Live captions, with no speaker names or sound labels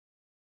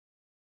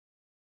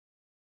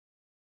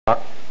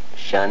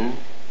shun,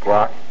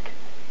 block,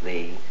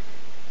 the.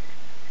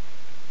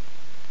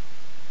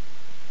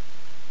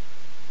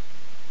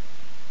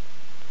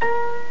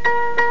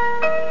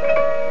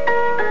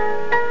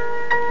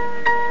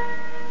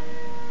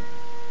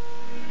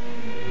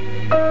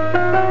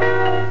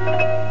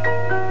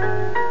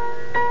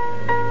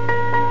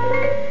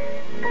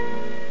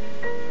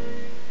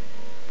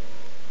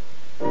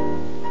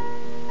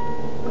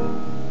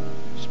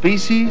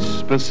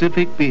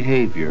 Species-specific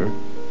behavior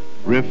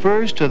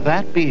refers to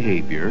that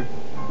behavior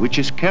which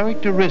is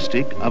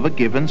characteristic of a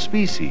given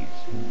species.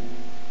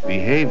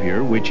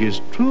 Behavior which is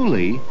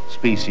truly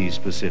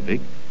species-specific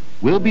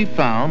will be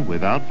found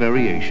without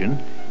variation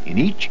in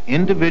each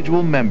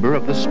individual member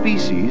of the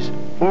species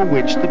for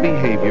which the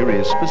behavior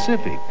is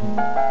specific,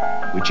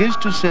 which is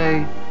to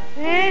say,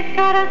 Fish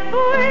gotta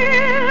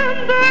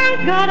swim,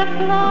 birds gotta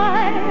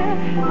fly,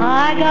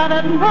 I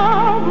gotta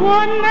love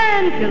one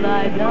man till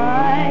I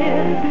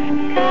die.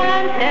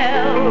 Can't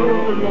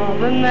help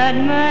loving that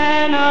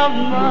man of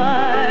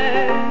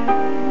mine.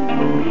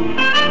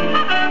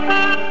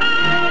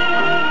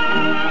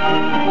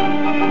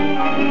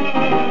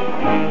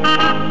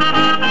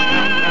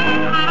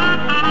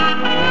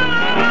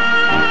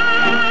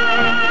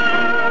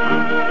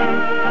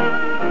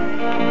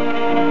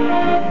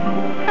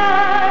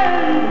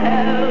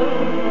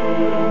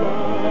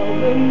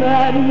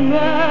 That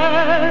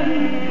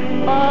man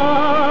of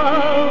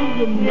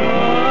mine.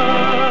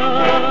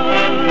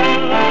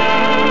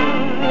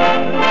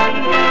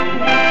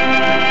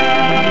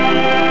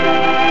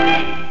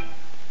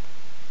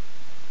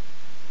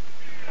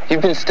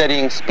 You've been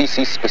studying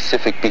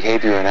species-specific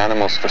behavior in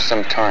animals for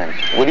some time.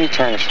 What are you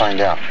trying to find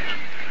out?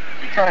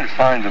 We're trying to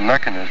find the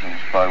mechanisms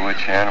by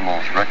which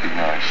animals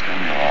recognize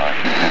stimuli,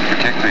 and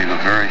particularly the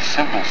very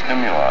simple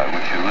stimuli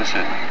which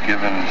elicit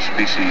given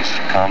species'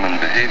 common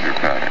behavior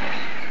patterns.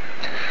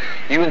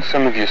 You and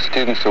some of your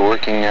students are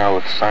working now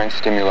with sign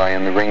stimuli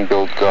in the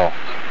ring-billed gull.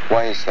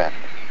 Why is that?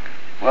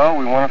 Well,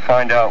 we want to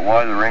find out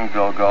why the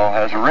ring-billed gull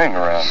has a ring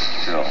around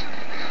its bill.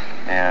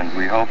 And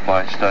we hope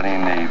by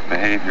studying the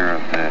behavior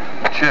of the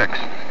chicks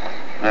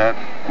that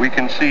we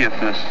can see if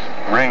this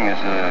ring is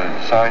a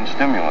sign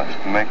stimulus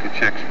to make the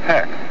chicks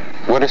peck.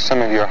 What are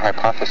some of your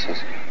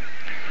hypotheses?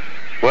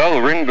 Well,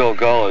 the ring-billed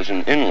gull is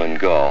an inland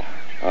gull,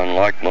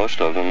 unlike most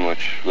of them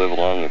which live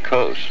along the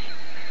coast.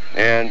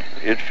 And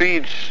it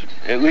feeds,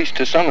 at least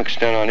to some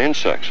extent, on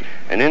insects.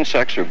 And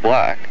insects are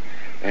black,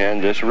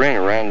 and this ring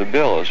around the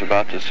bill is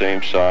about the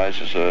same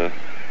size as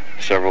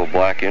several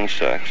black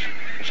insects.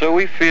 So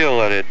we feel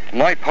that it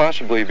might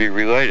possibly be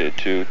related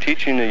to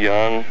teaching the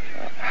young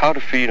how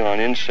to feed on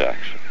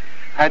insects.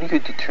 How do you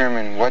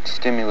determine what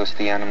stimulus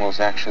the animal is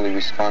actually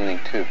responding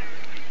to?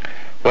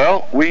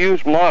 Well, we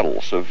use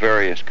models of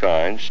various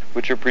kinds,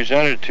 which are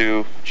presented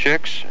to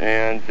chicks,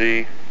 and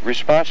the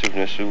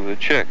responsiveness of the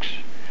chicks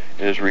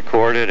is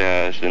recorded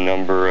as the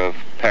number of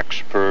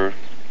pecks per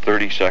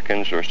 30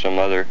 seconds or some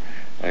other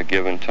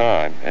given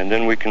time. And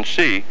then we can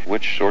see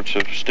which sorts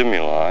of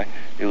stimuli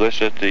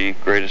elicit the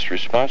greatest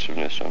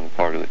responsiveness on the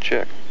part of the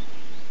chick.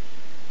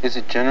 Is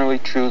it generally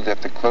true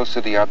that the closer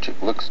the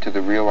object looks to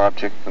the real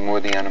object, the more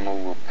the animal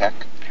will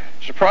peck?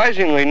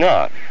 Surprisingly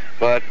not,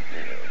 but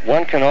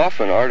one can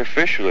often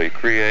artificially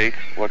create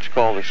what's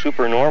called a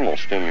supernormal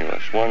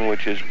stimulus, one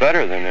which is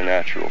better than the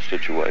natural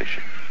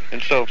situation.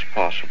 And so it's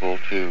possible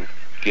to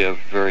give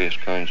various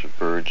kinds of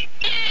birds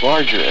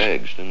larger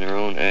eggs than their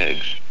own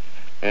eggs,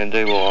 and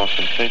they will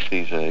often take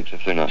these eggs,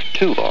 if they're not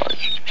too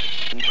large,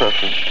 in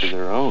preference to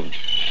their own.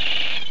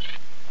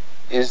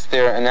 Is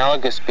there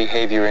analogous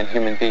behavior in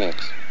human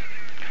beings?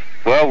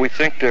 Well, we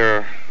think there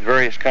are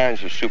various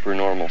kinds of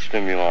supernormal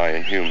stimuli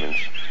in humans.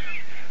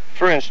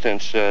 For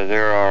instance,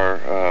 there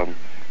are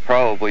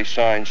probably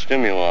sign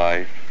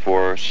stimuli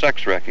for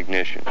sex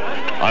recognition.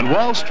 On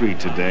Wall Street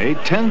today,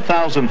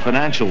 10,000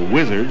 financial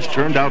wizards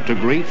turned out to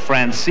greet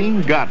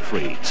Francine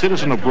Godfrey,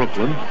 citizen of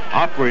Brooklyn,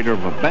 operator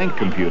of a bank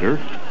computer,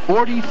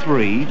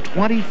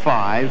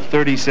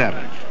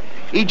 432537.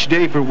 Each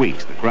day for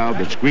weeks, the crowd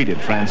that's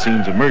greeted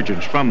Francine's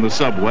emergence from the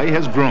subway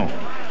has grown.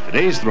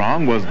 Today's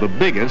throng was the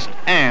biggest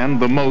and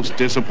the most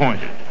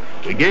disappointed.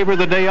 We gave her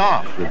the day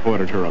off,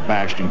 reported her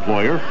abashed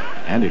employer.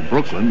 And in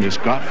Brooklyn, Miss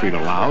Gottfried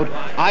allowed,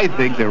 I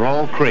think they're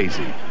all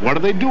crazy. What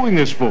are they doing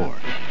this for?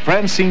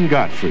 Francine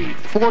Gottfried,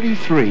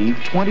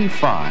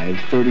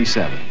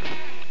 432537.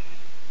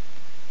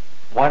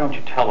 Why don't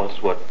you tell us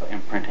what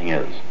imprinting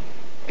is?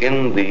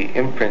 In the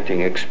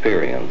imprinting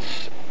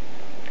experience,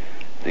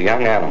 the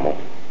young animal,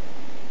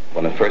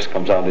 when it first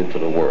comes out into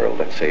the world,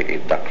 let's say a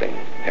duckling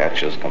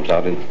hatches, comes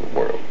out into the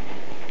world,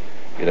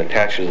 it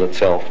attaches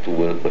itself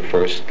to the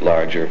first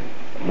larger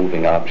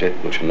moving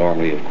object, which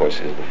normally, of course,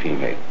 is the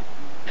female.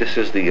 This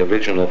is the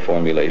original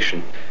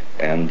formulation,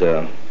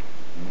 and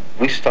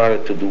we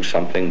started to do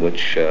something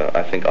which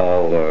I think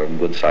all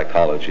good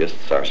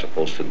psychologists are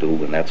supposed to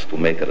do, and that's to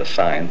make it a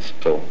science.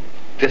 So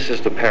this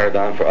is the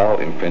paradigm for all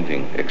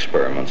imprinting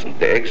experiments.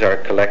 The eggs are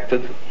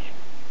collected.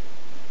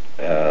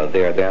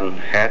 They are then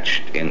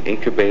hatched in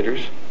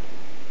incubators.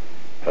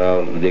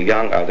 The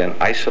young are then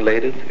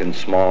isolated in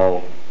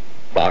small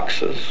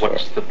boxes.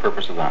 What's the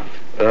purpose of that?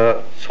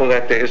 So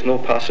that there is no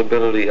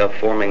possibility of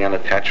forming an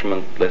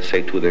attachment, let's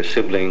say, to their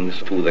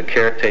siblings, to the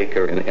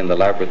caretaker in the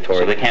laboratory.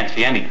 So they can't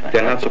see anything.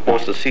 They're not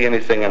supposed to see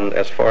anything, and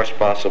as far as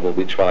possible,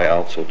 we try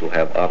also to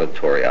have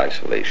auditory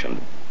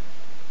isolation.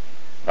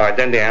 All right,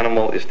 then the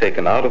animal is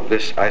taken out of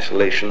this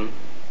isolation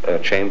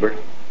chamber,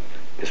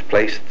 is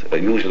placed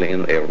usually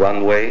in a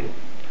runway,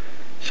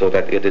 so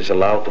that it is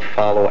allowed to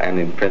follow an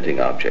imprinting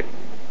object.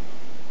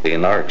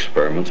 In our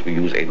experiments, we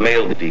use a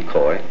male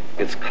decoy.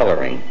 Its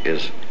coloring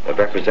is a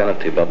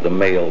representative of the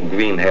male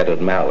green-headed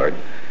mallard.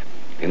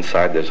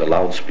 Inside there's a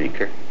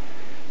loudspeaker,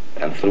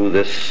 and through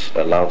this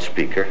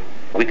loudspeaker,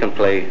 we can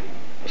play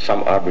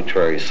some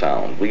arbitrary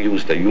sound. We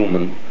used a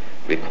human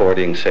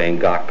recording saying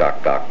gawk,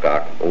 gawk, gawk,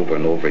 gawk over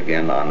and over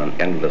again on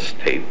an endless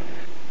tape.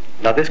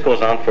 Now this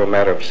goes on for a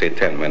matter of, say,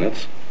 10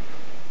 minutes.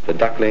 The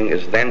duckling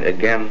is then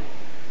again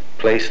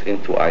placed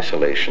into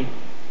isolation,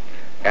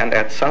 and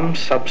at some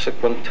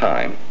subsequent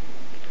time,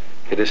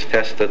 it is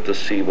tested to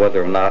see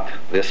whether or not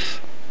this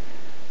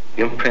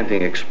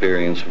imprinting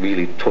experience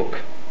really took.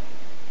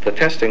 The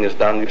testing is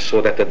done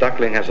so that the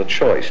duckling has a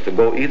choice to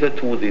go either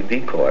to the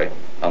decoy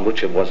on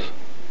which it was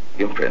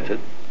imprinted,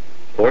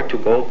 or to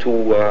go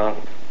to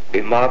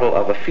a model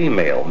of a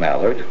female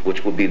mallard,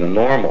 which would be the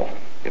normal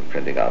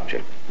imprinting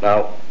object.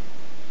 Now,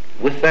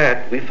 with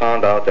that, we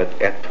found out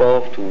that at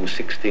 12 to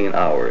 16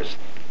 hours,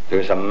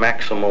 there's a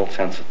maximal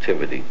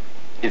sensitivity.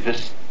 Is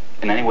this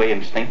in any way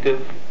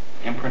instinctive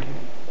imprinting?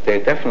 They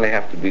definitely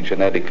have to be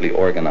genetically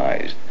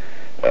organized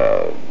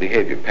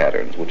behavior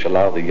patterns which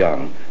allow the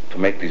young to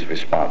make these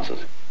responses.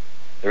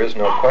 There is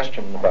no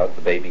question about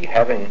the baby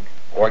having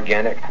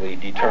organically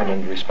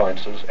determined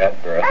responses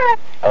at birth.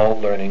 All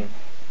learning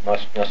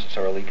must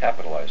necessarily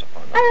capitalize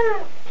upon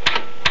them.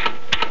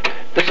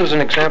 This is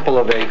an example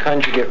of a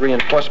conjugate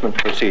reinforcement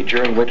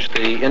procedure in which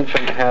the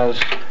infant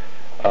has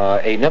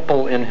a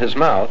nipple in his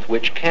mouth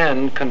which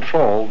can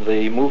control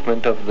the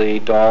movement of the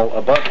doll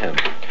above him.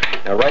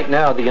 Now, right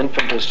now, the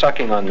infant is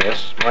sucking on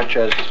this, much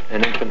as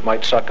an infant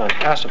might suck on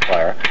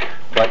pacifier,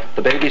 but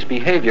the baby's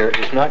behavior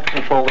is not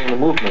controlling the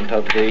movement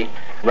of the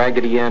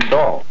Raggedy Ann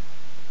doll.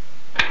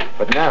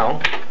 But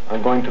now,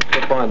 I'm going to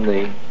flip on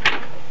the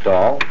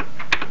doll.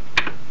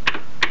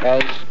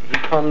 As he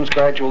comes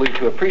gradually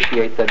to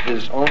appreciate that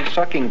his own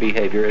sucking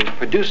behavior is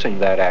producing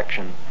that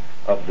action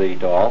of the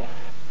doll,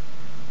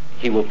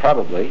 he will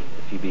probably,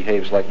 if he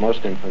behaves like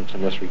most infants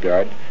in this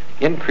regard,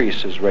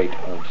 increase his rate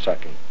of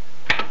sucking.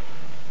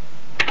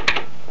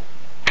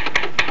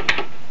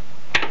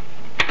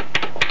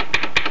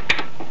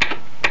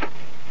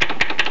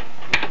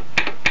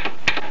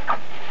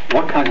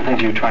 What kinds of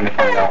things are you trying to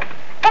find out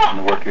in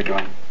the work you're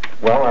doing?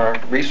 Well, our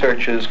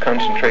research is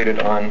concentrated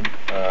on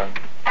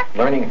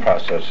learning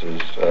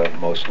processes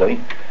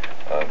mostly.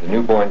 The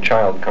newborn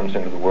child comes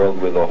into the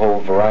world with a whole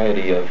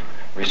variety of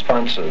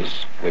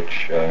responses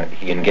which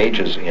he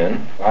engages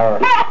in. Our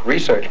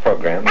research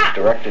program is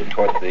directed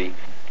toward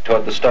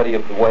the study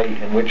of the way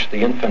in which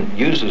the infant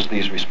uses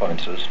these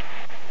responses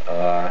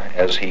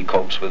as he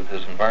copes with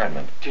his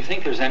environment. Do you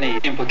think there's any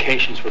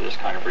implications for this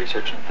kind of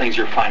research and things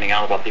you're finding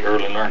out about the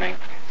early learning?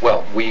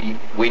 Well, we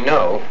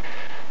know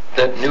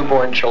that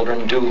newborn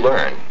children do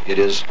learn. It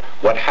is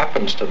what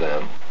happens to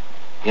them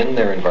in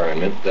their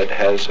environment that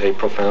has a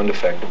profound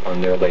effect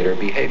upon their later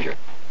behavior.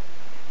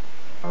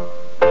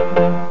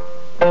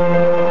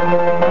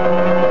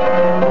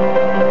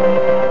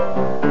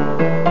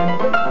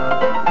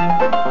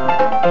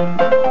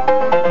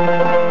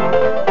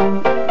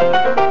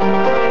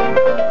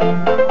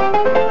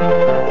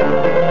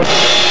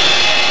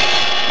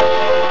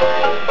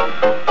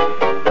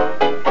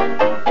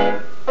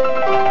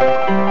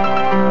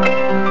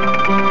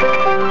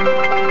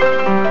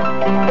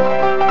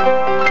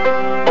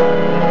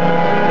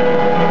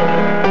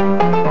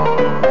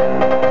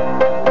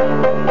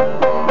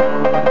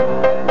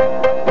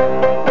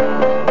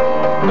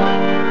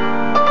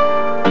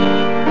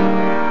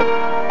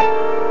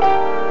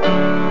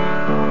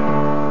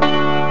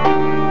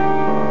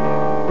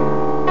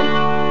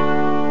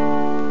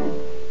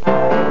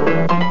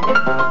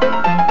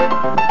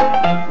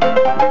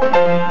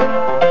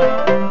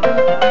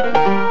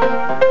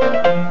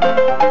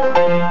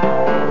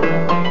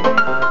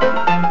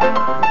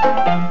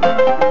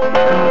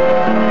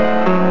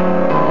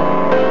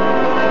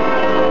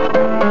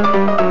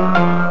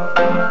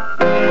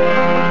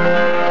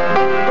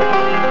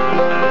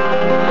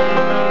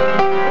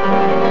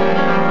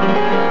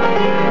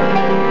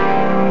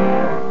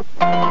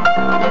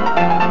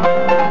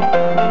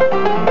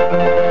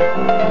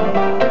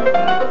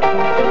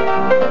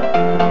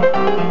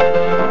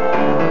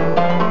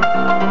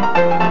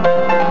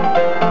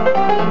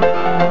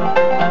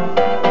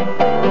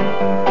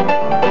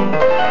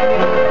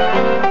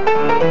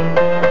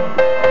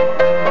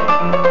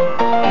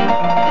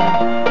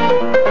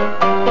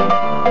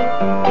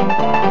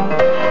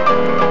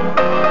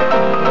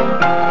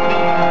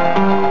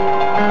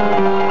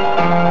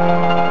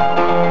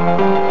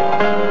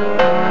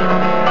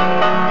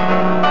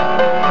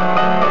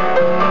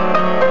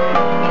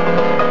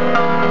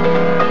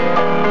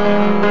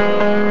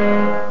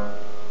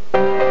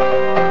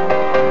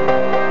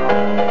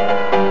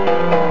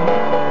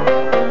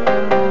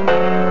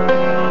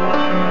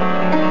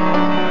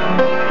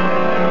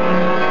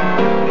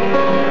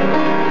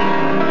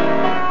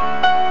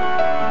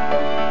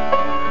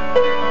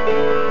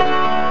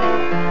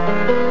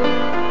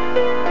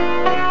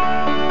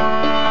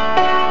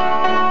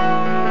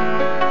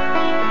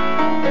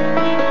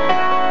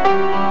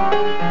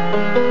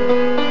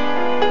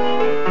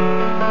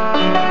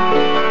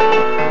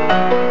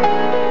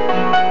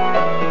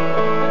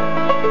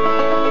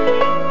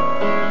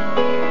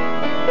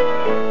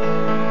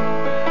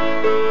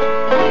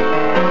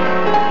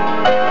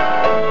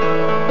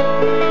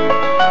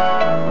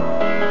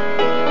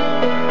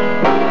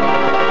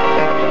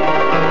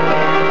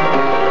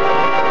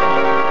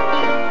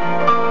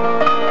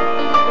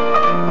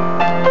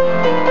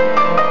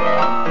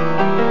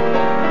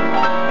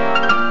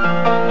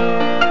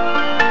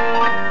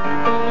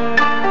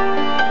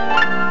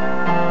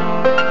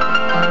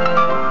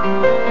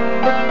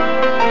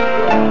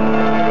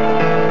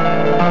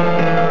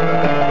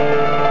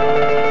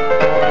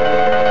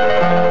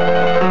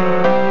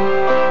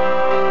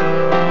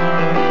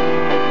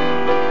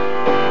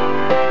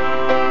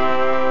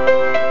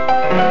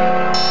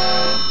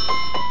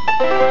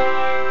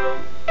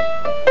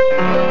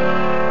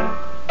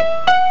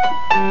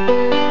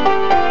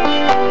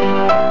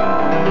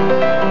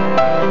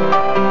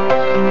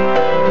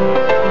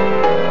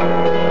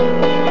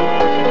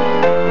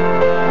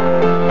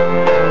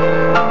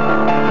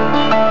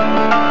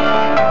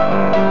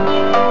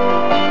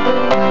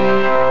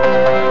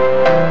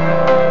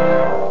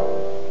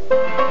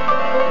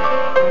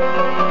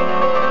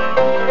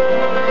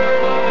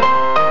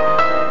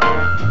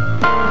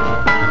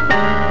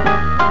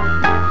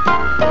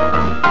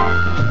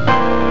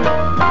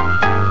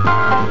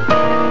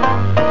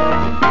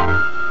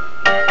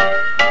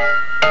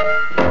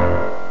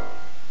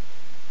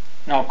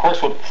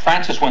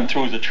 Francis went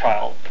through as a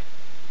child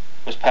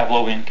was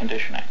Pavlovian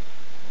conditioning.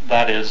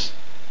 That is,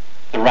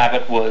 the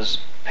rabbit was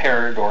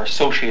paired or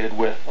associated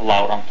with a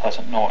loud,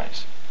 unpleasant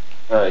noise.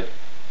 Right.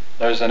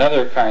 There's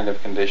another kind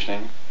of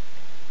conditioning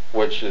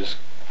which is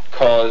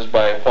caused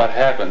by what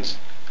happens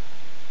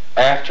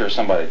after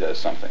somebody does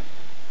something.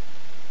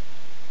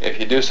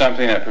 If you do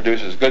something that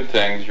produces good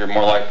things, you're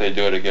more likely to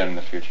do it again in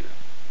the future.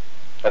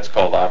 That's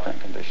called operant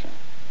conditioning.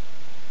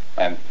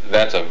 And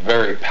that's a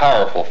very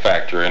powerful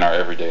factor in our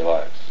everyday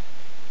lives.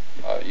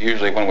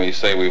 Usually when we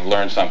say we've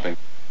learned something,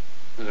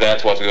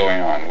 that's what's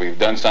going on. We've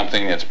done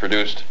something that's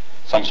produced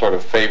some sort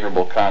of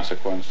favorable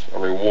consequence, a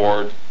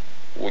reward.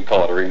 We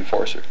call it a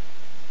reinforcer.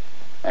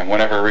 And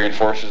whenever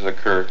reinforcers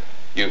occur,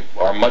 you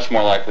are much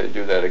more likely to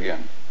do that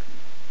again.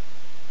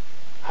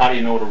 How do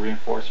you know what a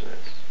reinforcer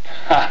is?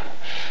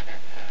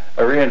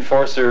 A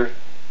reinforcer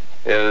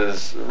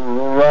is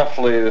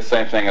roughly the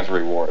same thing as a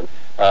reward.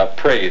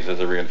 Praise is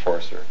a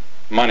reinforcer.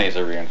 Money is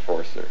a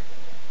reinforcer.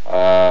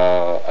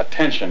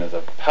 Attention is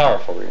a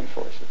powerful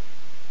reinforcer.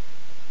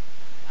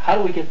 How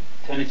do we get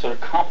to any sort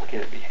of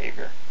complicated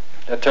behavior?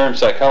 A term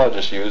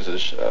psychologists use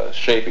is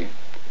shaping.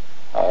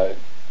 A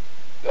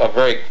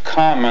very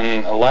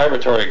common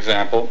laboratory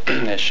example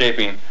is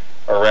shaping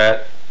a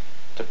rat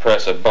to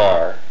press a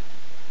bar.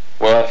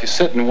 Well, if you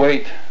sit and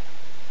wait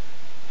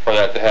for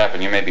that to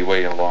happen, you may be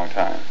waiting a long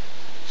time.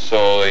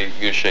 So they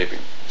use shaping.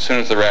 As soon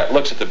as the rat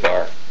looks at the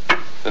bar,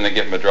 then they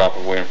give him a drop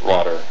of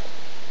water,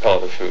 a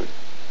pellet of food.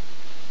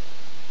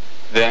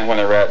 Then when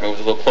the rat moves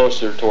a little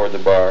closer toward the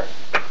bar,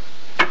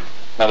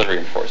 another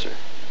reinforcer.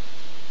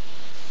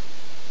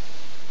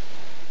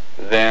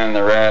 Then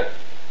the rat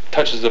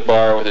touches the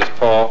bar with his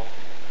paw,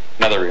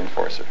 another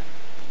reinforcer.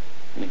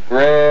 You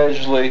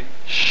gradually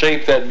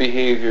shape that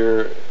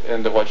behavior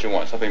into what you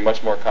want, something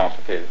much more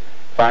complicated.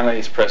 Finally,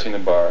 he's pressing the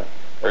bar.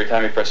 Every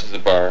time he presses the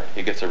bar,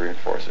 he gets a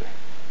reinforcer.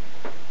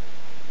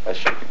 That's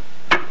shaping.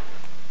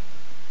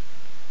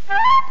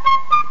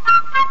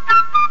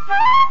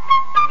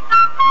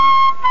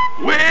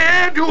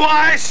 Where do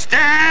I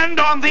stand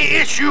on the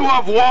issue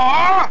of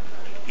war?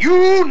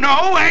 You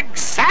know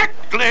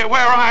exactly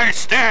where I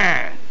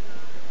stand.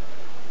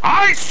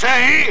 I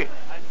say,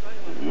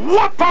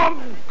 whoop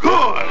 'em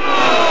good.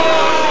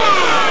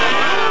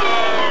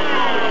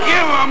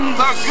 Give 'em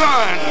the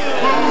gun.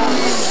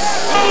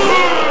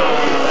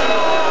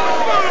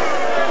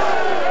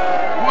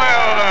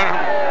 Well,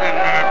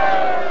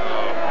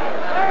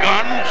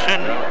 guns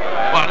and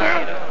butter.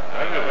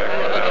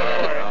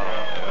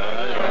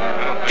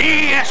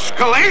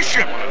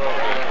 De-escalation.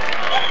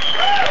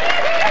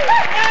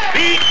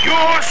 Beat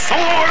your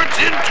swords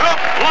into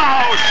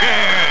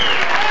plowshares.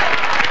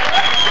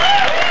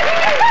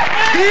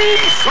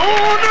 Peace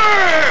on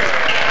earth.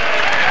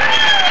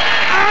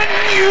 A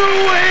new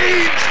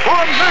age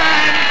for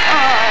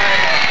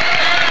mankind.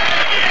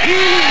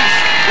 Peace,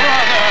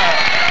 brother.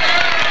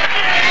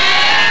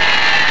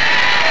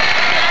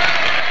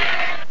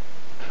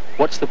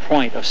 What's the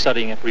point of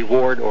studying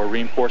reward or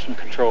reinforcement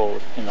control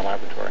in the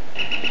laboratory?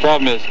 The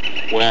problem is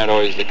we aren't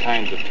always the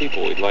kinds of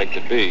people we'd like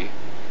to be.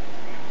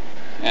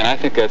 And I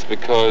think that's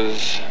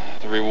because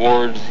the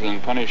rewards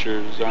and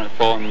punishers aren't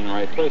falling in the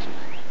right places.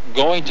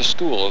 Going to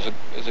school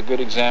is a good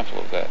example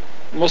of that.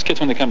 Most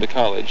kids, when they come to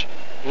college,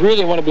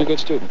 really want to be a good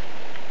student.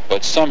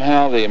 But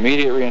somehow the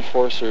immediate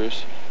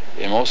reinforcers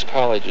in most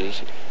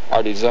colleges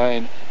are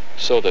designed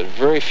so that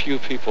very few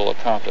people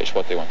accomplish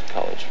what they went to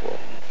college for.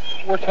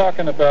 We're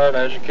talking about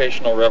an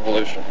educational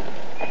revolution.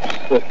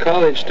 With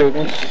college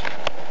students,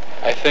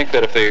 I think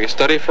that if they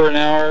study for an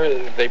hour,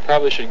 they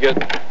probably should get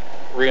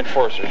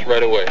reinforcers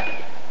right away.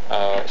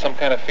 Some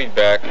kind of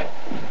feedback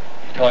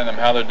telling them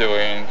how they're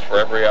doing for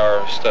every hour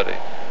of study.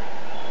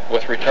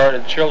 With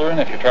retarded children,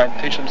 if you're trying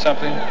to teach them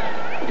something,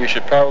 you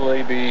should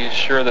probably be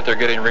sure that they're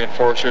getting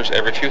reinforcers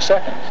every few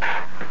seconds.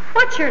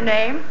 What's your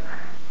name?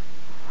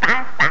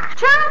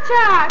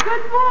 Cha-Cha!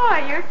 Good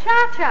boy, you're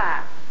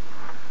Cha-Cha.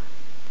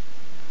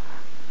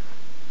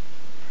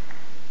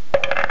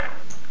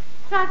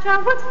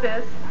 Cha-Cha, what's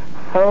this?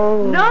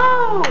 Oh.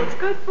 Nose!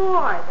 Good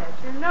boy,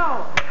 that's your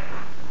nose.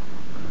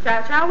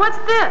 Cha-Cha, what's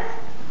this?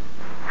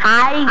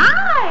 Eye.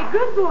 Eye!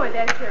 Good boy,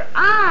 that's your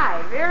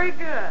eye. Very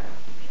good.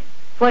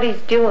 What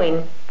he's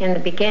doing in the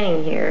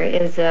beginning here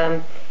is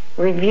a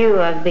review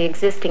of the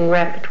existing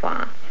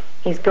repertoire.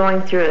 He's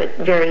going through it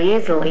very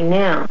easily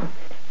now,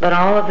 but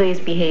all of these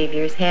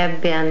behaviors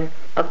have been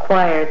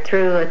acquired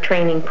through a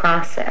training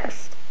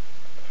process.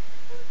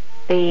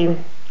 The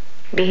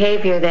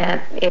behavior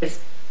that is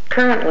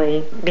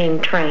currently being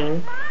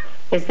trained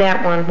is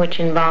that one which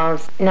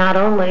involves not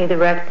only the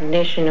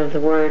recognition of the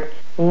word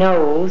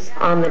nose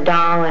on the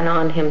doll and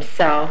on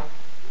himself,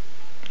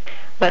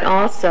 but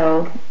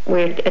also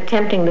we're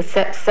attempting to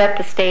set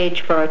the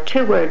stage for a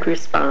two-word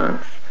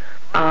response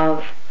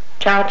of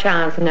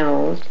Cha-Cha's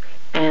nose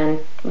and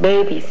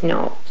baby's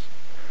nose.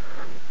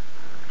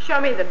 Show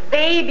me the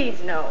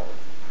baby's nose.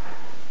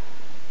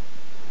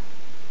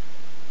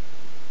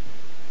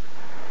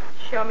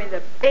 Show me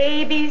the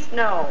baby's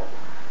nose.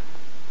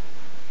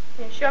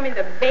 Can you show me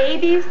the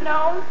baby's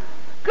nose?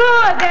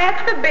 Good,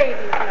 that's the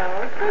baby's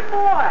nose. Good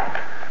boy.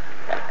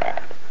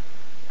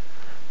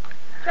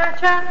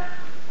 Cha-cha,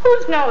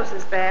 whose nose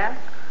is that?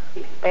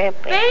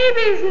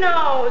 Baby's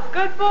nose.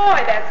 Good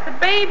boy, that's the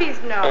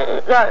baby's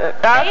nose.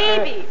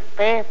 Baby.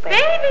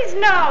 Baby's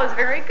nose.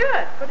 Very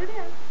good. Put it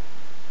in.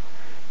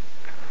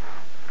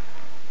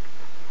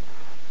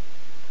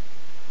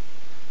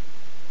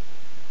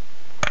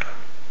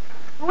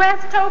 Who has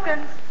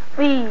tokens?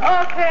 Me.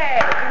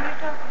 Okay, give me a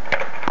token.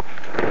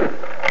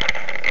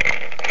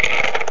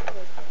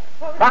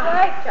 What would you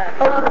like, John?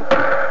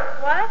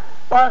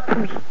 What?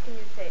 Can you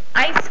say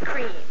ice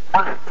cream?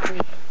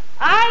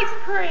 Ice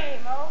cream,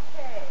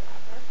 okay.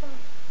 There's some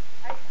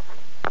ice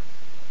cream.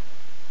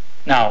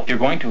 Now, if you're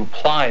going to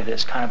apply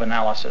this kind of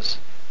analysis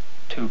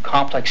to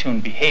complex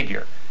human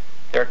behavior,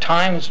 there are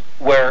times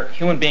where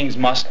human beings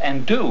must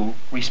and do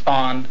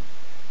respond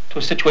to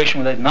a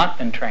situation where they've not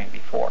been trained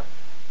before.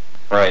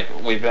 Right.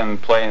 We've been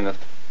playing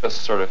this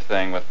sort of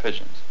thing with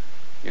pigeons.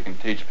 You can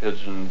teach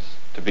pigeons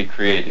to be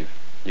creative.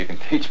 You can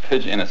teach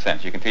pigeons, in a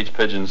sense, you can teach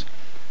pigeons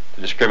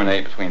to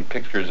discriminate between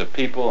pictures of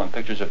people and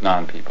pictures of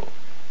non-people.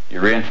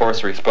 You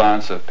reinforce the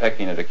response of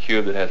pecking at a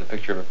cube that has a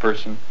picture of a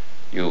person.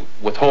 You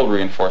withhold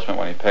reinforcement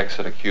when he pecks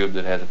at a cube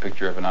that has a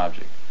picture of an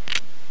object.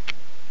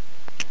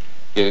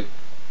 You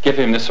give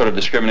him this sort of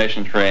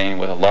discrimination training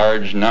with a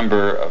large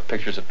number of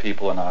pictures of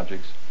people and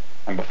objects,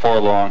 and before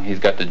long he's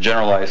got the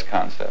generalized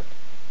concept.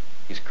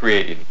 He's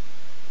creative.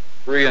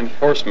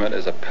 Reinforcement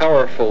is a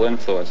powerful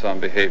influence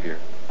on behavior.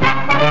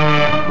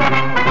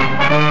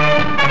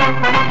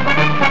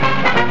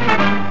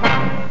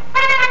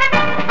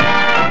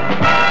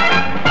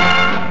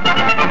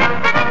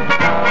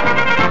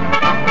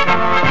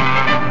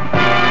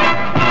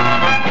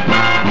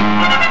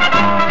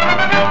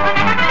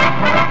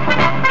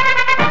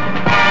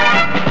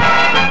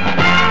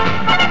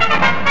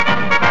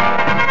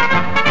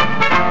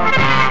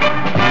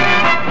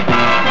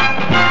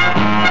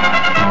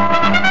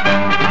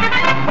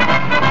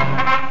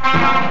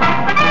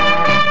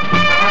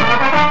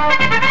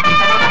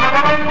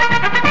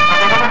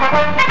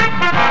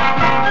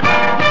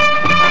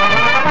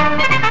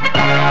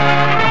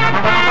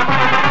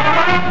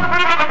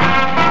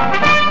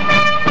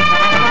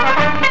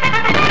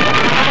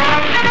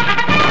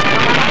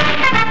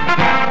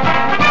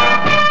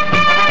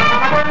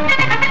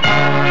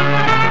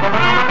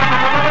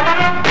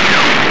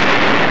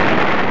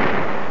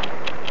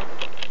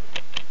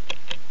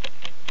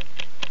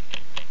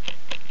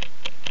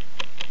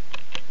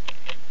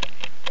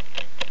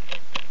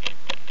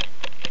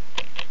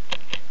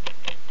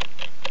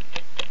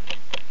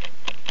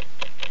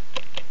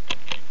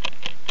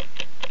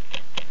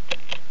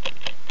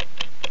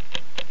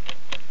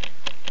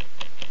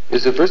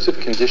 Is aversive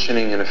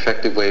conditioning an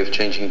effective way of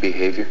changing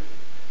behavior?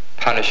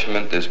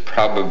 Punishment is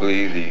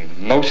probably the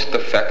most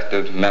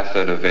effective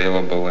method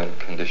available in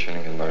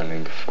conditioning and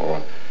learning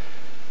for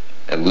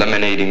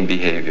eliminating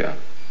behavior.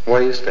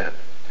 Why is that?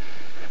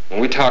 When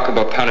we talk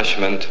about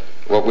punishment,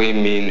 what we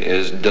mean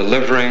is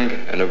delivering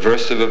an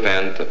aversive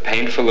event, a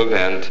painful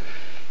event,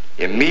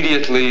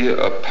 immediately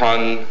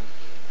upon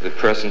the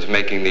person's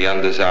making the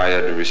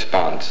undesired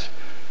response.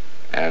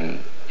 And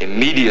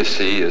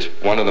immediacy is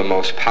one of the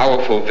most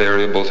powerful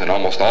variables in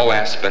almost all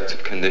aspects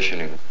of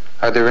conditioning.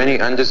 Are there any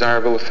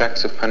undesirable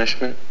effects of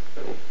punishment?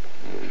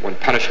 When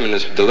punishment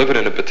is delivered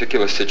in a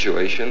particular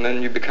situation,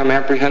 then you become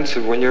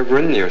apprehensive when you're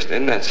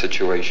in that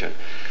situation.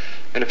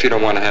 And if you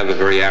don't want to have a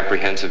very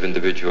apprehensive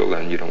individual,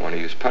 then you don't want to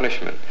use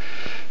punishment.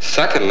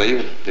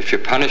 Secondly, if you're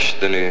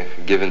punished in a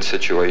given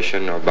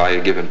situation or by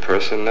a given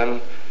person, then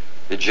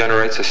it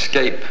generates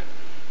escape.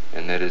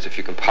 And that is, if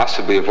you can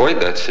possibly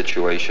avoid that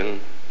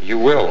situation, you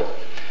will.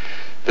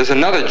 There's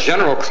another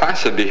general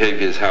class of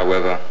behaviors,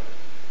 however,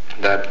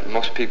 that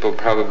most people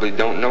probably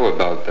don't know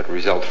about that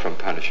result from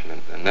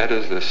punishment, and that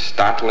is the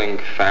startling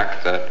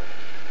fact that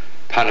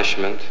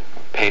punishment,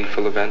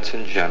 painful events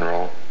in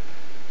general,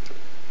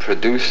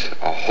 produce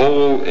a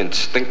whole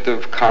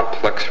instinctive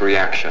complex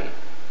reaction.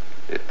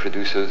 It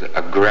produces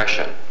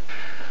aggression.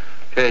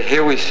 Okay,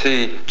 here we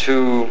see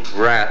two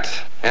rats,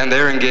 and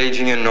they're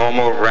engaging in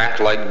normal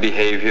rat-like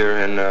behavior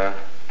in a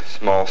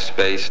small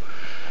space.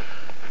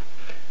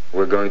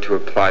 We're going to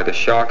apply the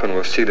shock, and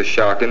we'll see the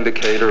shock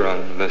indicator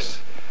on this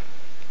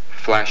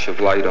flash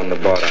of light on the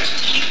bottom.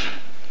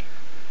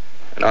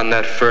 And on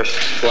that first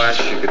flash,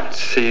 you can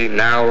see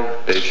now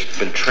they've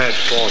been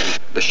transformed.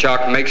 The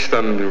shock makes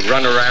them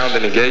run around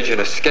and engage in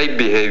escape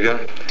behavior.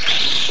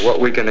 What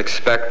we can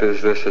expect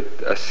is this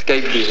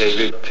escape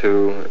behavior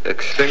to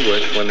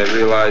extinguish when they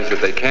realize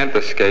that they can't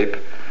escape,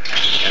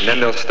 and then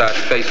they'll start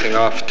facing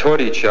off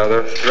toward each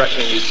other,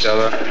 threatening each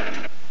other.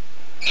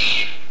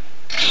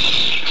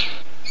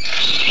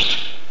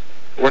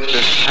 What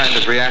this kind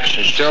of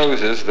reaction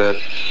shows is that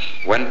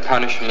when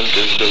punishment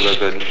is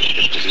delivered,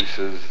 it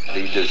produces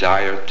the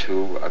desire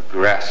to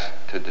aggress,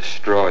 to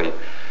destroy,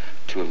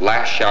 to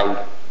lash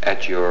out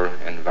at your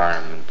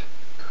environment.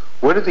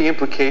 What are the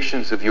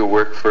implications of your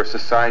work for a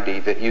society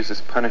that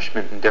uses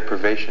punishment and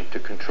deprivation to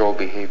control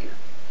behavior?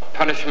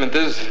 punishment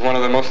is one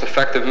of the most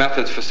effective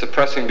methods for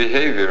suppressing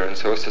behavior, and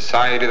so a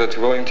society that's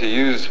willing to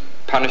use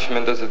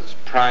punishment as its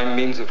prime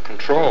means of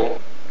control,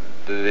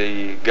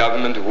 the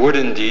government would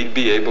indeed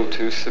be able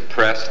to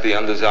suppress the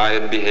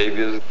undesired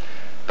behaviors.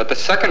 But the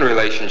second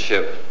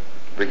relationship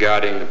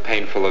regarding the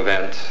painful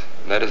events,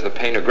 that is the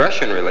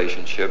pain-aggression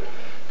relationship,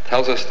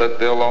 tells us that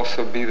there'll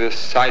also be this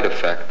side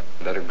effect,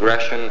 that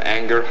aggression,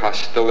 anger,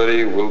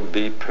 hostility will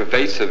be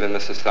pervasive in the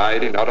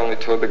society, not only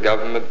toward the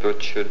government,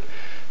 but should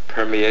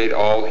permeate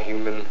all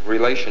human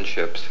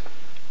relationships.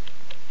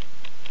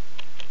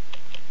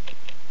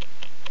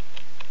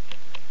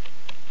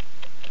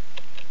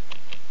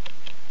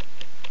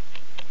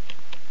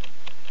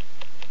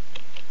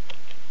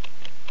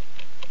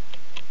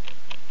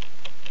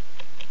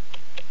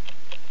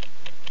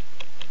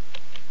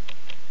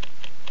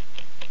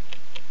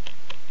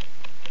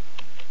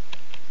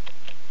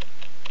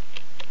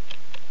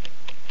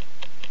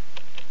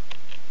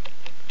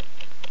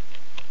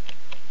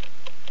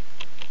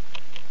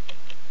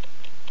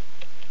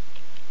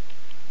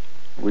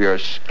 We are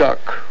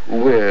stuck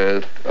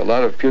with a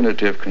lot of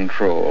punitive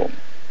control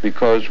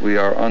because we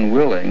are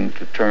unwilling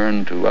to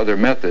turn to other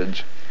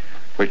methods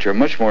which are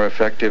much more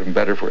effective and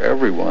better for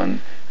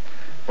everyone.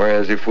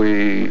 Whereas if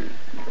we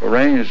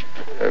arranged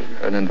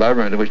an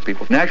environment in which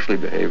people naturally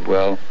behave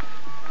well,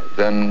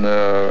 then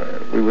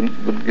we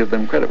wouldn't give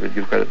them credit. We'd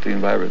give credit to the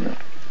environment.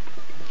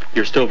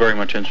 You're still very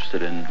much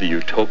interested in the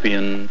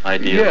utopian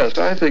ideas? Yes,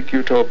 I think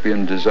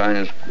utopian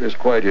design is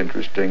quite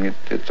interesting.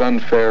 It's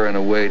unfair in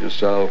a way to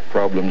solve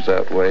problems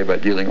that way by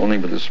dealing only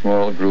with a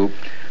small group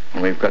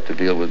when we've got to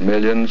deal with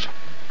millions,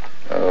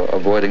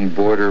 avoiding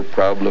border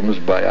problems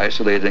by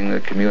isolating the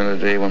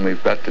community when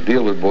we've got to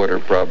deal with border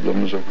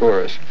problems, of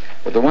course.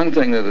 But the one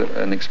thing that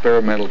an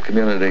experimental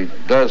community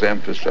does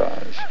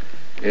emphasize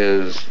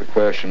is the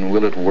question,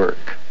 will it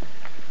work?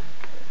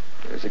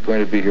 Is it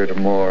going to be here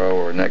tomorrow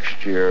or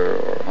next year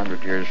or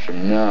 100 years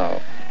from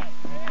now?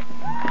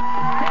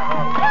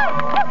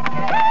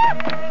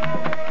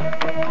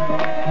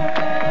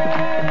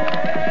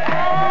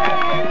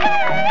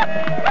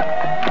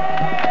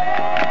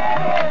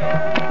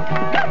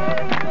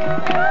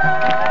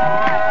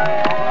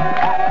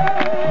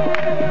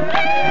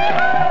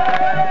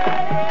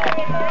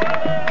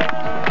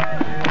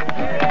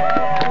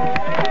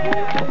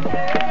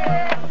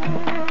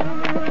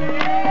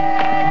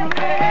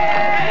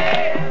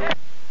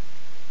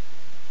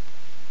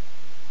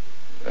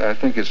 I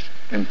think it's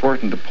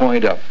important to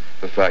point up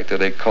the fact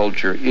that a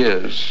culture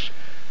is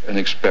an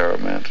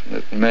experiment.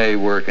 It may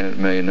work and it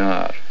may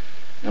not.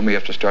 And we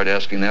have to start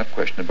asking that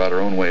question about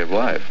our own way of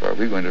life. Are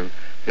we going to,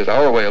 is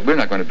our way of, we're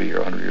not going to be here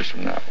 100 years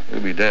from now.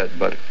 We'll be dead,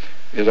 but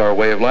is our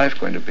way of life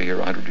going to be here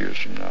 100 years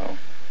from now?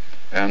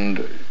 And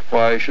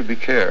why should we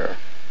care?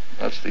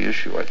 That's the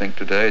issue. I think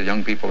today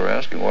young people are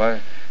asking, why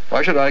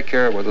should I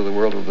care whether the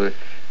world of the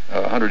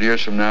 100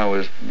 years from now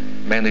is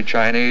mainly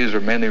Chinese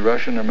or mainly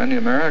Russian or mainly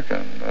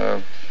American?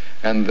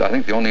 And I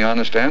think the only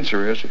honest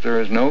answer is that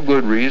there is no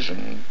good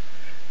reason.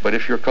 But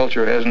if your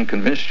culture hasn't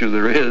convinced you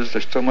there is,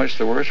 there's so much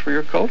the worse for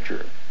your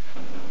culture.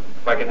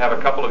 If I can have a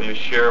couple of you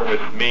share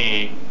with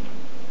me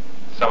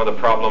some of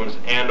the problems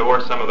and or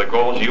some of the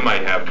goals you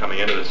might have coming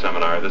into the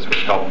seminar, this would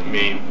help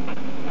me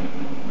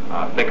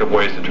think of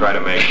ways to try to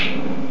make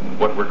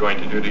what we're going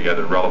to do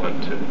together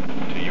relevant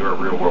to your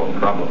real-world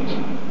problems.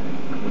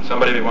 Would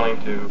somebody be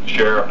willing to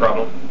share a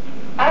problem?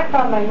 I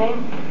found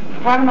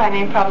one of my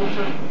main problems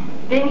was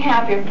being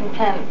happy or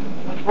content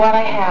with what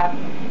I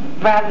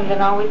have rather than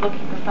always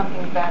looking for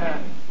something better.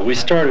 We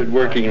started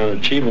working on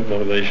achievement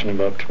motivation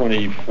about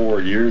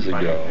 24 years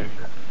ago,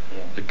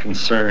 the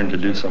concern to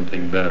do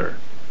something better.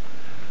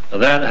 Now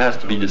that has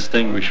to be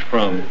distinguished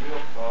from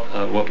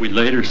what we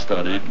later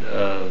studied,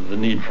 the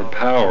need for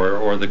power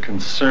or the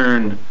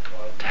concern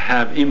to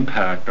have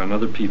impact on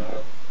other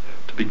people,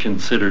 to be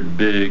considered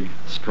big,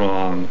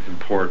 strong,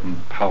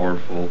 important,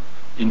 powerful,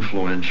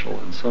 influential,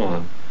 and so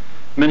on.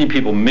 Many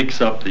people mix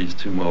up these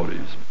two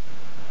motives.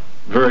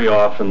 Very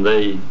often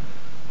they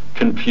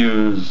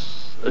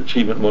confuse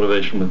achievement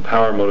motivation with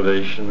power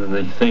motivation, and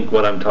they think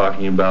what I'm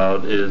talking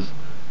about is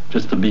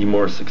just to be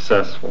more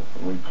successful.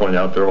 And we point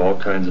out there are all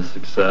kinds of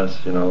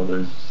success. You know,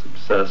 there's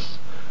success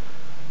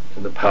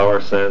in the power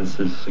sense,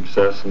 there's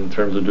success in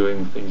terms of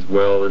doing things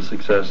well, there's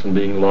success in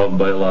being loved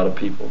by a lot of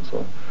people.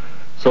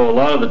 So a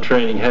lot of the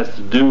training has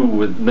to do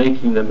with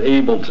making them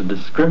able to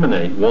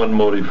discriminate one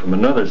motive from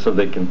another so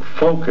they can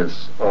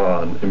focus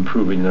on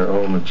improving their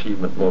own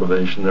achievement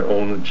motivation, their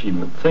own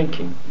achievement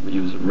thinking. We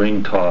use a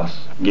ring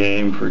toss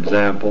game, for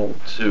example,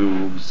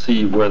 to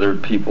see whether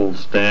people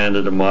stand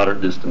at a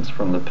moderate distance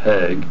from the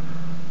peg,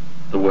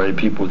 the way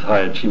people with high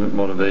achievement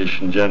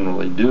motivation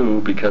generally do,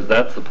 because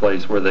that's the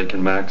place where they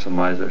can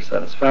maximize their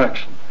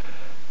satisfaction.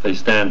 If they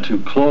stand too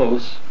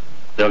close,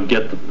 they'll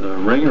get the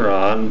ringer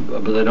on,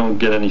 but they don't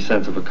get any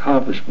sense of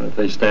accomplishment. If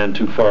they stand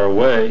too far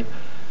away,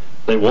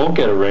 they won't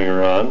get a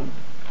ringer on,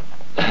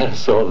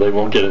 so they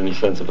won't get any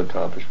sense of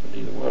accomplishment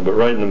either one. But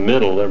right in the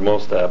middle, they're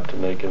most apt to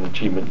make an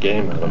achievement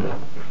game out of it.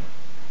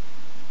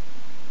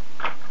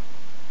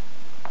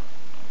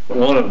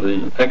 One of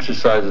the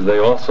exercises they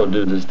also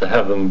do is to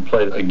have them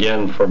play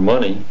again for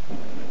money.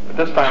 But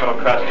this time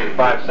it'll cost you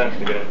 5 cents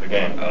to get into the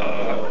game.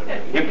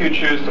 If you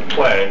choose to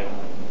play,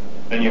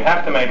 then you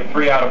have to make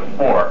 3 out of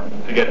 4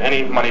 to get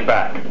any money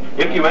back.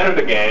 If you enter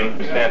the game,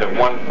 you stand at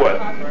 1 foot,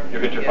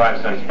 you'll get your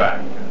 5 cents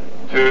back.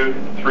 2,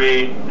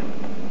 3,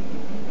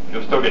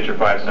 you'll still get your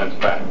 5 cents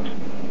back.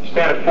 If you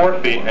stand at 4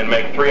 feet and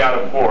make 3 out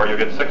of 4, you'll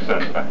get 6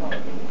 cents back.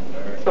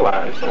 It's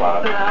allowed, it's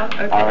allowed.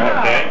 Okay. All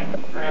right, okay.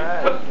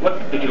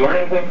 Did you learn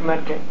anything from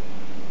that game?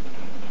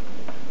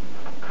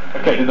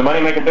 Okay, did the money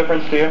make a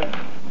difference to you?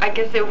 I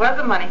guess it was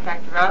a money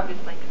factor,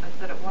 obviously, because I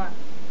said it was.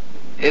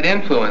 It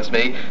influenced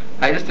me.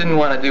 I just didn't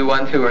want to do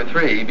 1, 2, or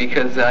 3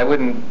 because I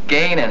wouldn't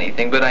gain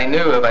anything, but I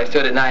knew if I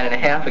stood at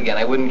 9.5 again,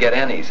 I wouldn't get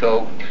any.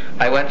 So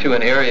I went to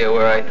an area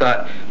where I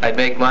thought I'd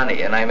make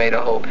money, and I made a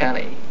whole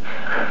penny.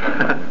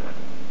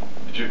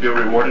 Did you feel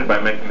rewarded by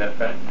making that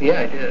penny?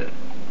 Yeah, I did.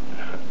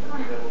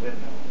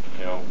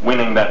 You know,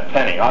 winning that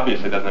penny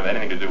obviously doesn't have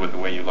anything to do with the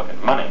way you look at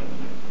money.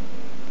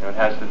 You know, it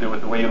has to do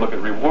with the way you look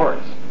at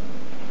rewards.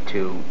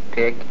 To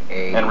pick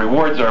a... And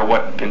rewards are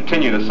what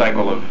continue the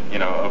cycle of, you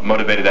know, of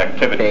motivated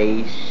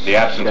activity. The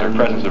absence or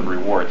presence of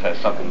rewards has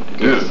something to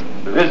do.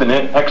 There is an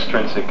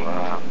extrinsic,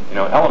 you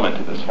know, element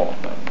to this whole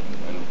thing,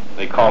 and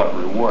they call it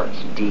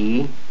rewards.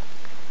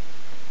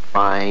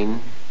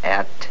 Define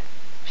at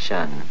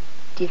shun.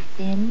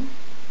 Defin.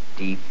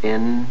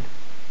 Definitive.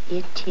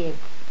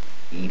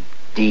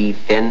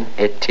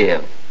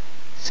 Definitive.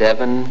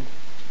 7.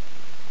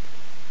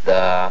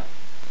 The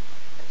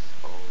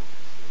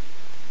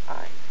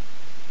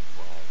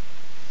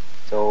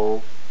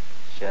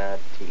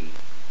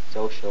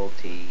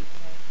sociality.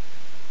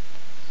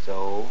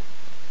 So